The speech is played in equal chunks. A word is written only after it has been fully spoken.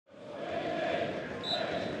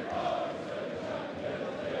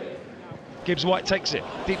Gibbs-White takes it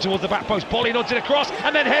deep towards the back post. Bolly nods it across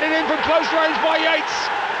and then headed in from close range by Yates.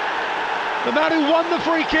 The man who won the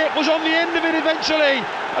free kick was on the end of it eventually.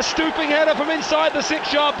 A stooping header from inside the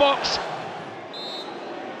 6-yard box.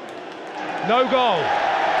 No goal.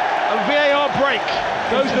 A VAR break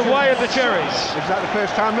goes the way of the Cherries. Is that the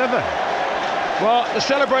first time ever? Well, the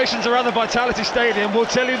celebrations around the Vitality Stadium will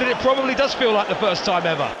tell you that it probably does feel like the first time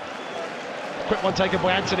ever. Quick one taken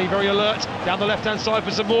by Anthony, very alert, down the left-hand side for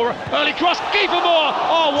Zamora. Early cross, Kiefer Moore!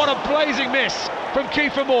 Oh, what a blazing miss from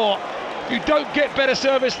Kiefer Moore. You don't get better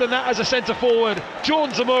service than that as a centre-forward.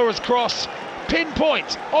 John Zamora's cross,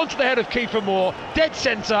 pinpoint onto the head of Kiefer Moore, dead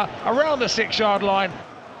centre, around the 6-yard line.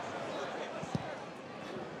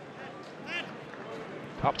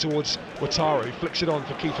 Up towards Ouattara, who flicks it on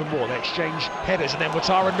for Kiefer Moore. They exchange headers, and then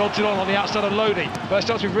Ouattara nods it on the outside of Lodi. First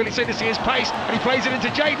chance we've really seen to see his pace, and he plays it into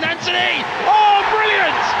Jaidon Anthony. Oh,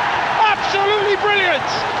 brilliant! Absolutely brilliant!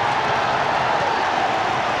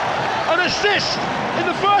 An assist in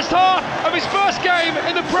the first half of his first game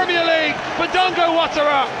in the Premier League for Dango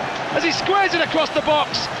Ouattara as he squares it across the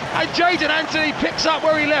box, and Jaidon Anthony picks up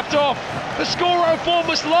where he left off. The scorer of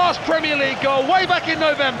Bournemouth's last Premier League goal, way back in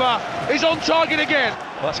November, is on target again.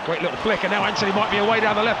 Well, that's a great little flick, and now Anthony might be away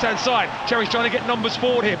down the left-hand side. Cherry's trying to get numbers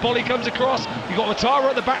forward here. Bolly comes across. You've got Ouattara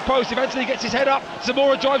at the back post. If Anthony gets his head up,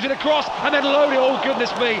 Zamora drives it across, and then Lodi, oh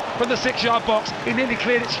goodness me, from the 6-yard box. He nearly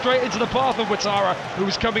cleared it straight into the path of Ouattara, who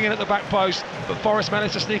was coming in at the back post, but Forest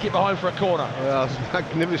managed to sneak it behind for a corner. Well, it was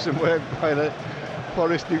magnificent work by the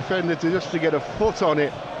Forest defender to get a foot on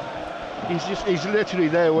it. He's literally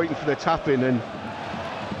there waiting for the tap-in, and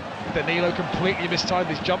Danilo completely mistimed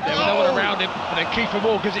his jump there with no one around him, and then Kiefer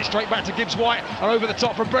Moore gives it straight back to Gibbs-White, and over the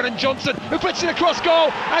top from Brennan Johnson, who puts it across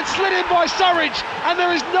goal and slid in by Surridge, and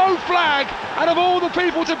there is no flag. And of all the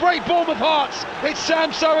people to break Bournemouth hearts, it's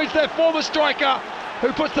Sam Surridge, their former striker,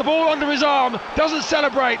 who puts the ball under his arm, doesn't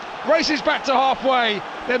celebrate, races back to halfway.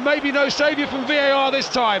 There may be no saviour from VAR this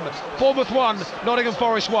time. Bournemouth 1, Nottingham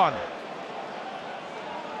Forest 1.